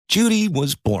Judy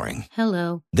was boring.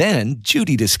 Hello. Then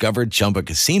Judy discovered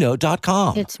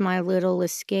ChumbaCasino.com. It's my little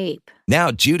escape. Now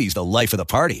Judy's the life of the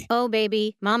party. Oh,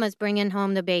 baby, mama's bringing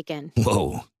home the bacon.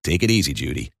 Whoa, take it easy,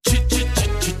 Judy.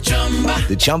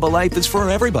 The Chumba life is for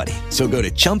everybody. So go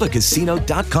to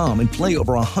ChumbaCasino.com and play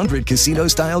over 100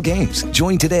 casino-style games.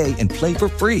 Join today and play for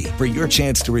free for your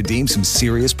chance to redeem some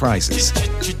serious prizes.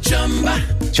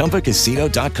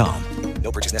 ChumbaCasino.com.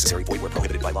 No purchase necessary. Void where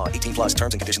prohibited by law. 18 plus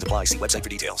terms and conditions apply. See website for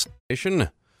details. The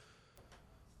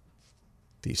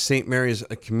St. Mary's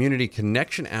Community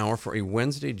Connection Hour for a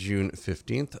Wednesday, June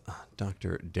 15th.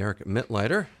 Dr. Derek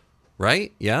Mittleider,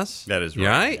 right? Yes? That is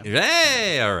right. Right? Yeah.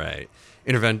 Hey, all right.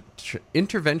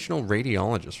 Interventional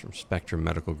radiologist from Spectrum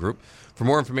Medical Group. For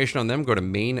more information on them, go to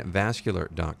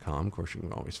mainvascular.com. Of course, you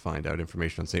can always find out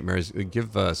information on St. Mary's.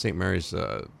 Give St. Mary's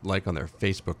a like on their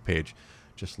Facebook page.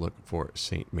 Just look for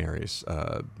St. Mary's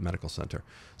Medical Center.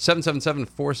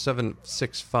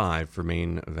 777-4765 for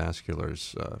Maine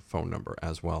Vascular's phone number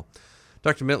as well.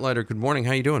 Dr. Mittleider, good morning.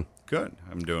 How you doing? Good.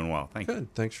 I'm doing well. Thank you.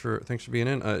 Good. Thanks for being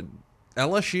in.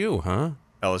 LSU, huh?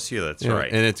 LSU, that's Yeah,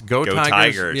 right. And it's Go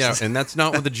Tigers. Yeah, and that's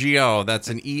not with a G-O. That's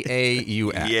an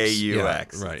E-A-U-X.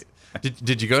 E-A-U-X. Yeah, right.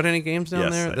 Did you go to any games down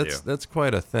Yes, there? I do. That's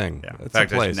quite a thing. Yeah. In That's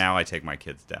fact, a place. now I take my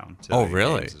kids down to Oh, the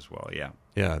really? games as well. Yeah.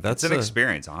 Yeah, that's It's an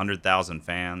experience. 100,000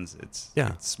 fans. It's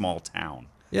a small town.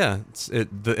 Yeah,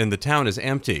 and the town is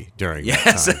empty during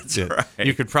Yes, that time. that's right.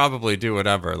 You could probably do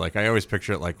whatever. Like I always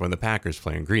picture it like when the Packers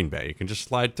play in Green Bay. You can just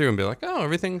slide through and be like, oh,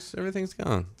 everything's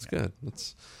gone. It's good.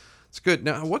 It's good.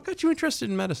 Now, what got you interested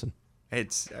in medicine?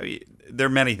 There are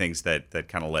many things that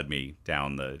kind of led me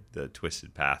down the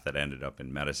twisted path that ended up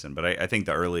in medicine. But I think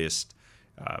the earliest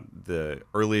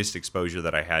exposure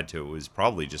that I had to it was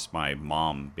probably just my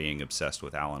mom being obsessed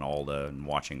with Alan Alda and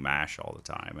watching MASH all the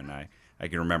time. And I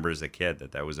can remember as a kid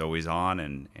that was always on,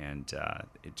 and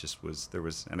it just was, there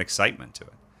was an excitement to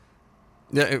it.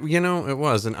 Yeah, it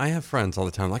was. And I have friends all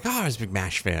the time like, oh, I was a big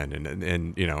MASH fan. And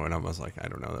I was like, I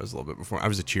don't know. That was a little bit before. I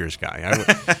was a Cheers guy.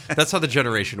 That's how the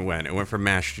generation went. It went from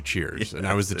MASH to Cheers. And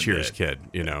I was the Cheers kid,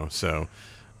 so.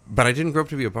 But I didn't grow up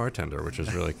to be a bartender, which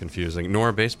is really confusing, nor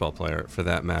a baseball player for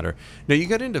that matter. Now, you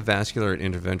got into vascular and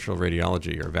interventional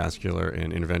radiology, or vascular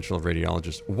and interventional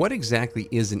radiologist. What exactly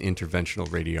is an interventional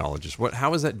radiologist?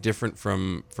 How is that different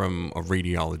from a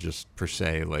radiologist per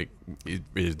se? Like,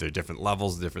 is there different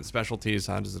levels, different specialties?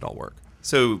 How does it all work?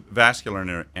 So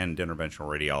vascular and interventional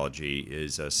radiology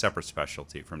is a separate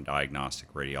specialty from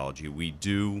diagnostic radiology. We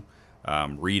do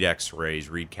read x-rays,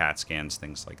 read CAT scans,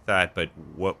 things like that. But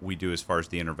what we do as far as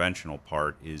the interventional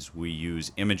part is we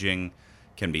use imaging,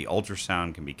 can be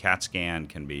ultrasound, can be CAT scan,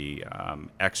 can be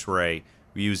x-ray.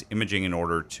 We use imaging in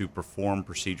order to perform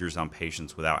procedures on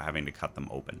patients without having to cut them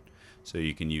open. So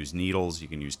you can use needles, you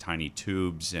can use tiny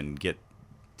tubes and get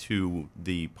to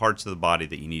the parts of the body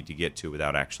that you need to get to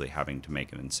without actually having to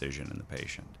make an incision in the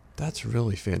patient. That's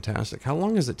really fantastic. How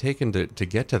long has it taken to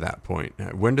get to that point?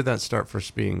 When did that start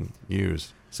first being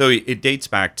used? So it dates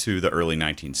back to the early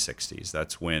 1960s.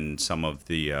 That's when some of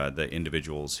the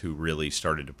individuals who really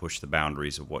started to push the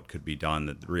boundaries of what could be done,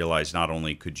 that realized not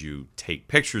only could you take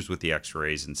pictures with the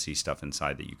x-rays and see stuff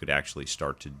inside, that you could actually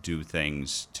start to do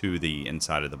things to the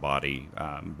inside of the body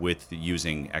with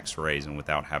using x-rays and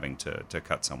without having to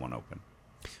cut someone open.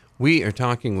 We are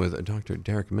talking with Dr.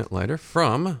 Derek Mittleider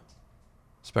from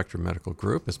Spectrum Medical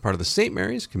Group as part of the St.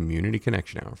 Mary's Community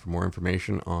Connection Hour. For more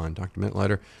information on Dr.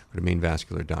 Mittleider, go to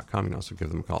mainvascular.com. You can also give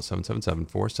them a call,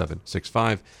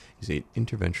 777-4765. He's an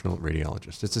interventional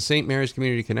radiologist. It's the St. Mary's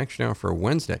Community Connection Hour for a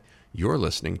Wednesday. You're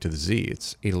listening to The Z.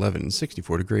 It's 8:11,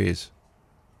 64 degrees.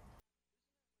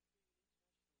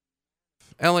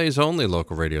 LA's only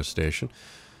local radio station.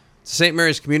 It's the St.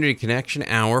 Mary's Community Connection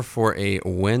Hour for a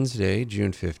Wednesday,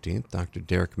 June 15th. Dr.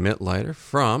 Derek Mittleider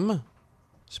from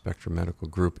Spectrum Medical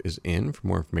Group is in. For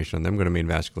more information on them, go to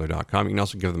mainvascular.com. You can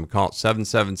also give them a call at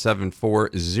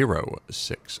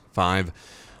 777-4065.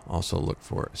 Also look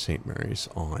for St. Mary's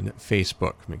on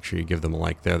Facebook. Make sure you give them a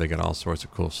like there. They got all sorts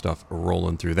of cool stuff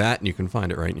rolling through that, and you can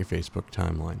find it right in your Facebook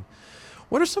timeline.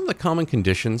 What are some of the common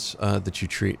conditions that you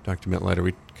treat, Dr. Mittleider?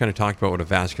 We kind of talked about what a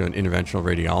vascular and interventional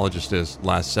radiologist is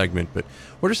last segment, but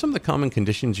what are some of the common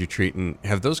conditions you treat, and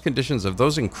have those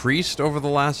increased over the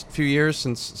last few years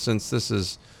since this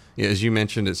is, as you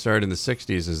mentioned, it started in the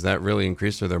 60s? Is that really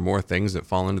increased? Are there more things that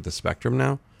fall into the spectrum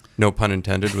now? No pun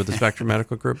intended with the Spectrum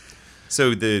Medical Group.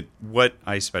 So what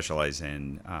I specialize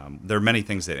in, there are many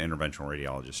things that interventional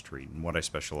radiologists treat, and what I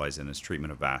specialize in is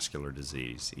treatment of vascular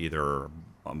disease, either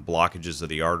blockages of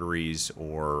the arteries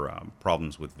or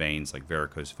problems with veins like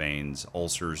varicose veins,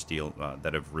 ulcers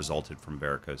that have resulted from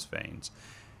varicose veins.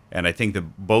 And I think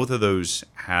that both of those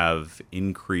have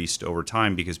increased over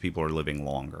time because people are living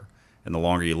longer. And the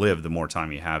longer you live, the more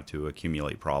time you have to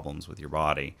accumulate problems with your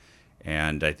body.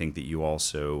 And I think that you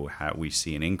also we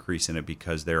see an increase in it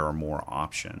because there are more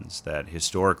options. That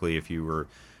historically, if you were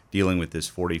dealing with this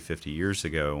 40, 50 years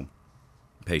ago,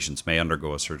 patients may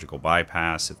undergo a surgical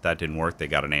bypass. If that didn't work, they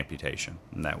got an amputation.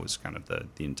 And that was kind of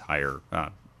the entire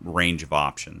range of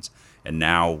options. And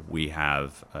now we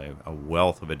have a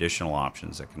wealth of additional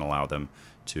options that can allow them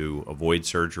to avoid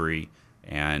surgery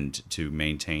and to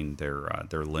maintain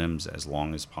their limbs as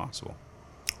long as possible.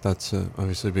 That's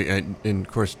obviously big. And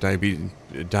of course,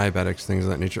 diabetics, things of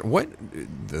that nature.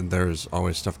 There's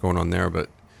always stuff going on there, but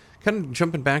kind of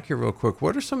jumping back here real quick,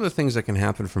 what are some of the things that can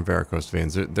happen from varicose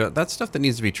veins? That's stuff that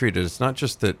needs to be treated. It's not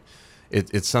just that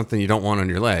it's something you don't want on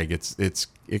your leg.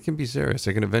 It can be serious.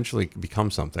 It can eventually become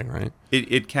something, right?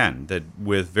 It can. That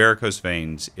with varicose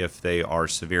veins, if they are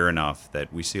severe enough,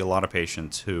 that we see a lot of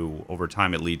patients who, over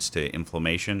time, it leads to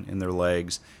inflammation in their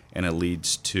legs, and it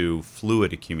leads to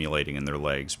fluid accumulating in their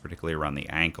legs, particularly around the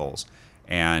ankles.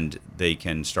 And they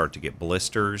can start to get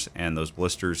blisters, and those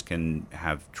blisters can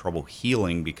have trouble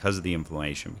healing because of the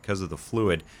inflammation, because of the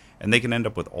fluid, and they can end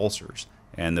up with ulcers.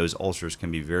 And those ulcers can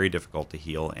be very difficult to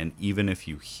heal, and even if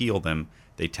you heal them,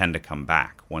 they tend to come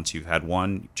back. Once you've had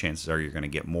one, chances are you're going to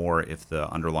get more if the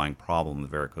underlying problem, the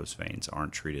varicose veins,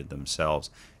 aren't treated themselves.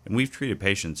 And we've treated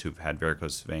patients who've had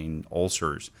varicose vein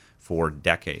ulcers for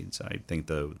decades. I think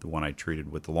the one I treated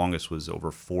with the longest was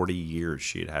over 40 years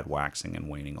she had waxing and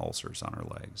waning ulcers on her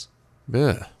legs.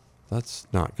 Yeah, that's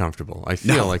not comfortable. I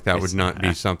feel like that would not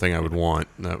be something I would want.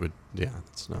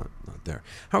 That's not there.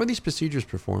 How are these procedures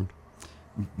performed?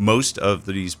 Most of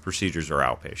these procedures are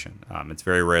outpatient. It's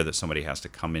very rare that somebody has to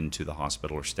come into the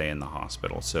hospital or stay in the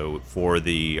hospital. So for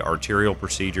the arterial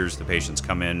procedures, the patients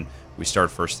come in. We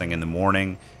start first thing in the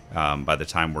morning. By the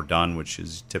time we're done, which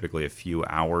is typically a few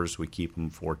hours, we keep them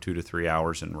for 2 to 3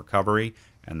 hours in recovery,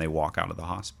 and they walk out of the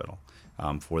hospital.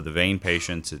 For the vein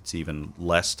patients, it's even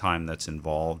less time that's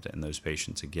involved, and those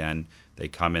patients, again, they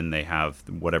come in, they have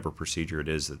whatever procedure it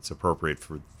is that's appropriate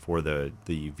for the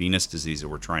venous disease that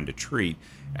we're trying to treat,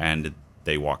 and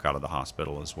they walk out of the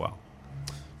hospital as well.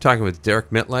 Talking with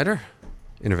Derek Mittleider,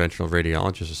 interventional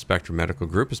radiologist of Spectrum Medical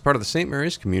Group, as part of the St.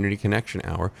 Mary's Community Connection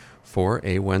Hour for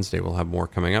a Wednesday. We'll have more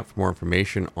coming up. For more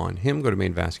information on him, go to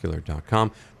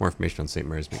mainvascular.com. More information on St.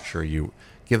 Mary's, make sure you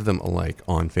give them a like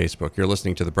on Facebook. You're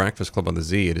listening to The Breakfast Club on the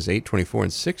Z. It is 8:24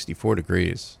 and 64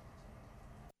 degrees.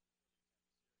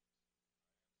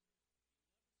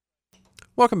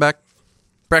 Welcome back.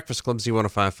 Breakfast Club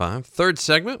Z1055, third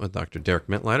segment with Dr. Derek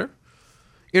Mittleider,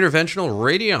 interventional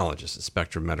radiologist at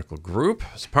Spectrum Medical Group,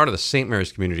 as part of the St.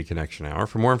 Mary's Community Connection Hour.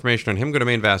 For more information on him, go to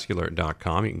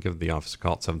mainvascular.com. You can give the office a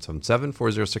call at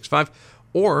 777-4065,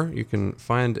 or you can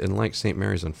find and like St.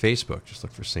 Mary's on Facebook. Just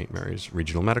look for St. Mary's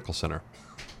Regional Medical Center.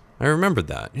 I remembered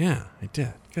that. Yeah, I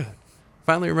did. Good.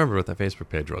 Finally remembered what that Facebook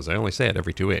page was. I only say it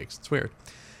every 2 weeks. It's weird.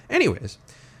 Anyways,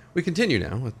 we continue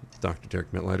now with Dr.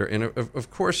 Derek Mittleider. And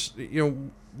of course,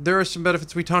 there are some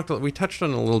benefits. We touched on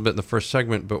it a little bit in the first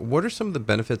segment, but what are some of the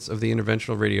benefits of the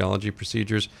interventional radiology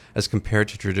procedures as compared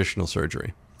to traditional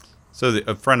surgery? So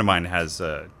a friend of mine has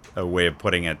a way of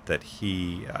putting it that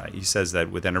he says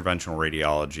that with interventional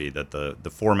radiology that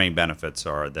the four main benefits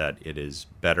are that it is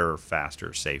better,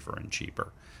 faster, safer, and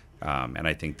cheaper. And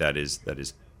I think that is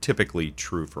typically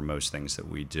true for most things that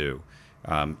we do.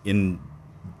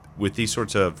 With these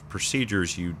sorts of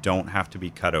procedures, you don't have to be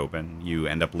cut open. You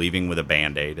end up leaving with a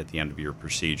Band-Aid at the end of your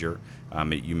procedure.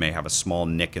 You may have a small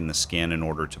nick in the skin in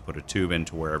order to put a tube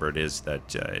into wherever it is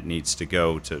that it needs to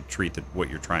go to treat what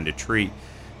you're trying to treat.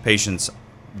 Patients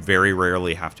very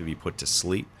rarely have to be put to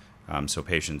sleep. So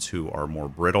patients who are more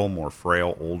brittle, more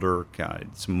frail, older,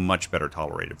 it's much better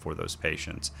tolerated for those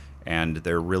patients. And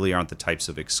there really aren't the types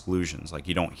of exclusions. Like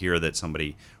you don't hear that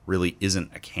somebody really isn't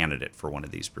a candidate for one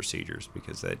of these procedures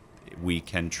because that we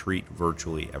can treat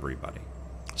virtually everybody.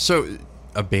 So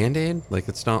a Band-Aid? Like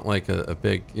it's not like a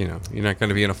big, you're not going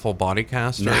to be in a full body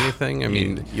cast or anything? I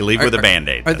mean, you leave with a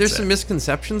Band-Aid. Are there some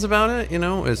misconceptions about it,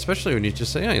 especially when you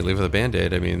just say, you leave with a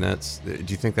Band-Aid? I mean, do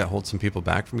you think that holds some people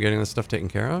back from getting this stuff taken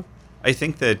care of? I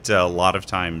think that a lot of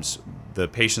times the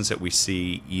patients that we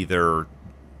see either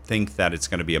think that it's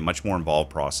going to be a much more involved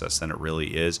process than it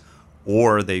really is,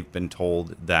 or they've been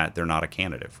told that they're not a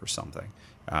candidate for something.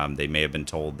 They may have been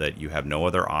told that you have no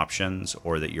other options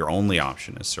or that your only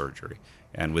option is surgery.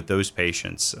 And with those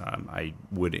patients, I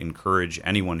would encourage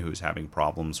anyone who's having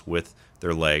problems with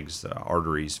their legs,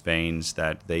 arteries, veins,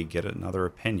 that they get another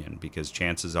opinion because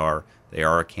chances are they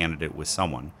are a candidate with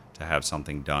someone to have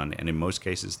something done. And in most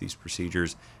cases, these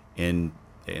procedures in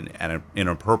in an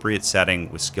appropriate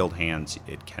setting with skilled hands,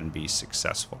 it can be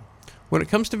successful. When it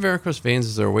comes to varicose veins,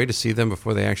 is there a way to see them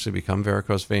before they actually become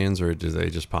varicose veins, or do they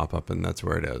just pop up and that's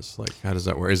where it is? Like, how does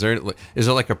that work? Is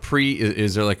there like a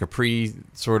pre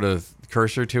sort of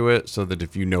cursor to it, so that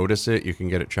if you notice it, you can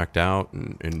get it checked out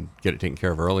and get it taken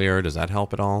care of earlier? Does that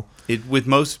help at all? With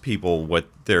most people, what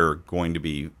they're going to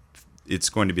be, it's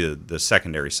going to be the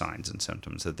secondary signs and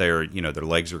symptoms that their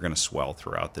legs are going to swell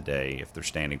throughout the day. If they're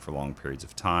standing for long periods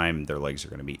of time, their legs are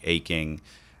going to be aching.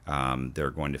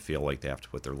 They're going to feel like they have to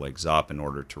put their legs up in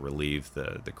order to relieve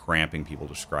the cramping. People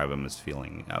describe them as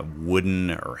feeling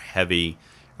wooden or heavy.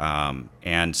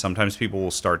 And sometimes people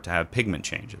will start to have pigment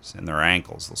changes in their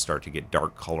ankles. They'll start to get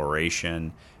dark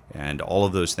coloration. And all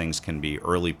of those things can be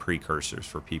early precursors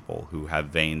for people who have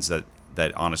veins that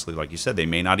honestly, like you said, they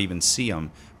may not even see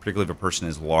them. Particularly if a person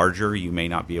is larger, you may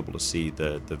not be able to see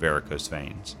the varicose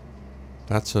veins.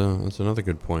 That's another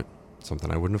good point.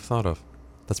 Something I wouldn't have thought of.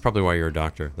 That's probably why you're a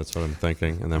doctor. That's what I'm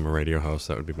thinking. And I'm a radio host.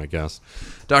 That would be my guess.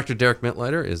 Dr. Derek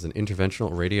Mittleider is an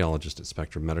interventional radiologist at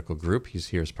Spectrum Medical Group. He's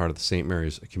here as part of the St.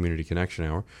 Mary's Community Connection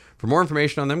Hour. For more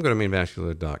information on them, go to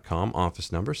mainvascular.com,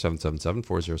 office number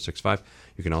 777-4065.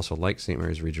 You can also like St.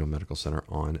 Mary's Regional Medical Center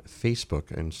on Facebook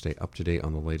and stay up to date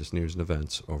on the latest news and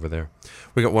events over there.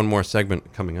 We got one more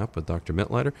segment coming up with Dr.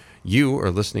 Mittleider. You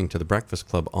are listening to The Breakfast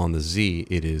Club on the Z.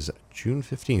 It is June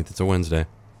 15th. It's a Wednesday.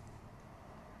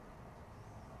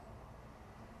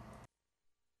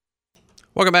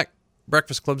 Welcome back.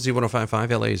 Breakfast Club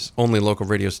Z105.5, LA's only local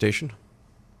radio station.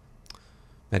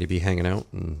 Matty B hanging out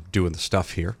and doing the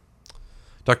stuff here.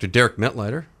 Dr. Derek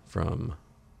Mittleider from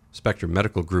Spectrum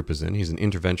Medical Group is in. He's an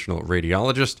interventional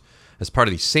radiologist as part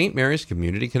of the St. Mary's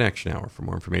Community Connection Hour. For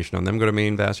more information on them, go to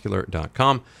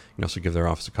mainvascular.com. You can also give their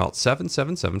office a call at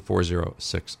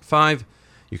 777-4065.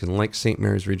 You can like St.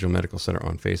 Mary's Regional Medical Center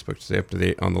on Facebook to stay up to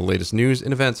date on the latest news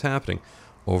and events happening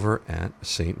over at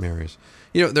St. Mary's.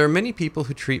 There are many people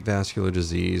who treat vascular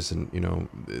disease, and,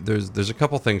 there's a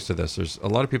couple things to this. There's a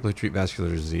lot of people who treat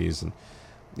vascular disease, and,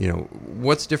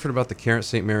 what's different about the care at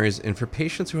St. Mary's? And for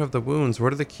patients who have the wounds,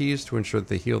 what are the keys to ensure that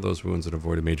they heal those wounds and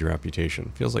avoid a major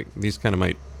amputation? Feels like these kind of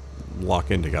might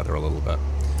lock in together a little bit.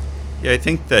 Yeah, I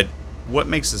think that what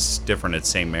makes us different at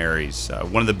St. Mary's,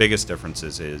 one of the biggest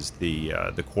differences is the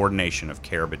coordination of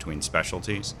care between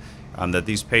specialties. That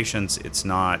these patients, it's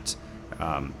not...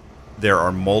 there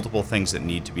are multiple things that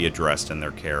need to be addressed in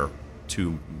their care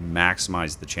to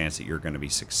maximize the chance that you're going to be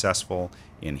successful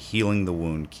in healing the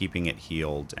wound, keeping it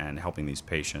healed, and helping these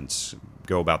patients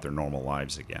go about their normal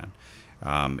lives again.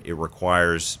 It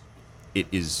requires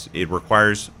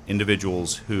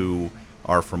individuals who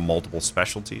are from multiple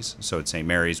specialties. So at St.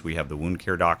 Mary's, we have the wound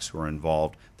care docs who are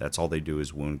involved. That's all they do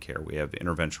is wound care. We have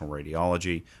interventional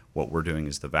radiology. What we're doing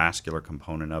is the vascular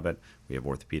component of it. We have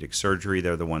orthopedic surgery.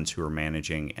 They're the ones who are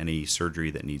managing any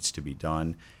surgery that needs to be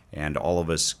done. And all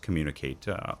of us communicate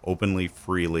openly,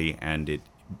 freely, and it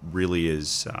really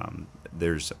is,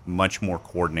 there's much more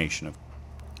coordination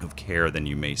of care than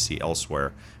you may see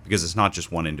elsewhere, because it's not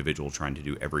just one individual trying to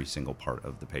do every single part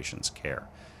of the patient's care.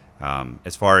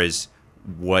 As far as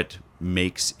what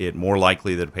makes it more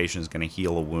likely that a patient is going to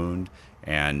heal a wound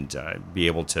and be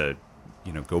able to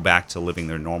go back to living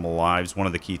their normal lives, one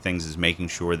of the key things is making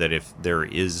sure that if there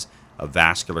is a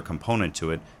vascular component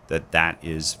to it, that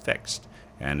is fixed.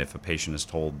 And if a patient is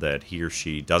told that he or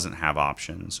she doesn't have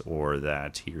options, or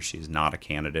that he or she is not a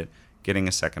candidate, getting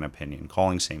a second opinion,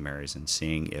 calling St. Mary's and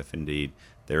seeing if indeed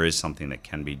there is something that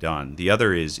can be done. The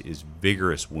other is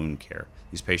vigorous wound care.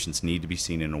 These patients need to be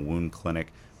seen in a wound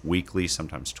clinic weekly,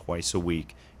 sometimes twice a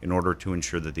week, in order to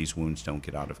ensure that these wounds don't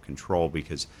get out of control,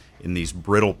 because in these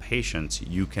brittle patients,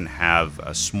 you can have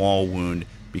a small wound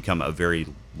become a very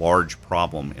large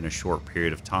problem in a short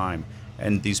period of time.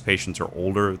 And these patients are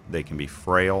older, they can be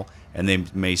frail, and they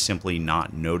may simply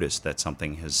not notice that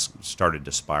something has started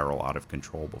to spiral out of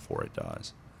control before it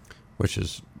does. Which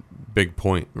is big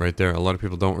point right there. A lot of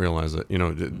people don't realize it.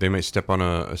 They may step on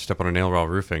a nail while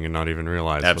roofing and not even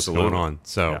realize Absolutely. What's going on.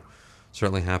 So yeah.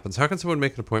 Certainly happens. How can someone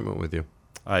make an appointment with you?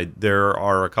 There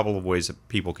are a couple of ways that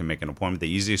people can make an appointment. The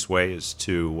easiest way is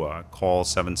to call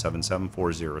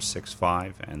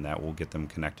 777-4065, and that will get them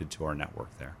connected to our network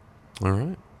there. All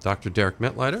right. Dr. Derek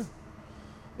Mittleider,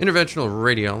 interventional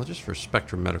radiologist for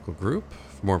Spectrum Medical Group.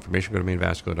 For more information, go to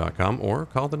mainvascular.com or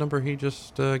call the number he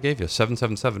just gave you,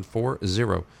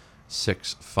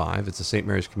 777-4065. It's a St.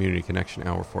 Mary's Community Connection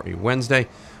Hour for a Wednesday.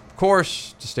 Of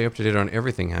course, to stay up to date on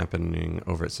everything happening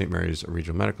over at St. Mary's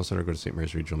Regional Medical Center, go to St.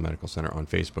 Mary's Regional Medical Center on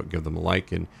Facebook. Give them a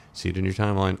like and see it in your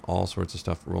timeline. All sorts of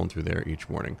stuff rolling through there each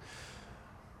morning.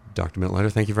 Dr.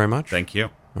 Mittleider, thank you very much. Thank you.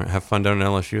 All right, have fun down in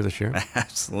LSU this year.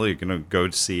 Absolutely. Going to go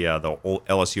to see the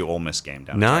LSU Ole Miss game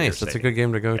down. Nice. That's a good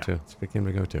game to go to. It's a good game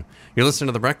to go to. You're listening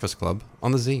to The Breakfast Club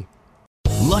on the Z.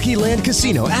 Lucky Land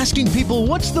Casino, asking people,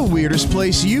 what's the weirdest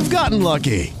place you've gotten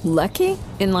lucky? Lucky?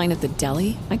 In line at the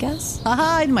deli, I guess?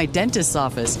 Aha, in my dentist's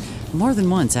office. More than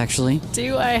once, actually.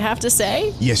 Do I have to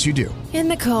say? Yes, you do. In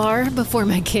the car before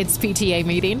my kids' PTA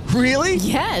meeting. Really?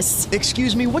 Yes.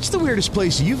 Excuse me, what's the weirdest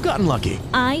place you've gotten lucky?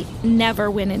 I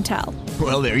never win and tell.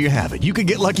 Well, there you have it. You can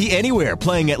get lucky anywhere,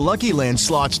 playing at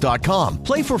LuckyLandSlots.com.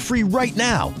 Play for free right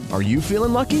now. Are you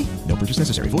feeling lucky? No purchase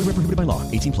necessary. Void where prohibited by law.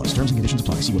 18+. Terms and conditions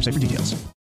apply. See website for details.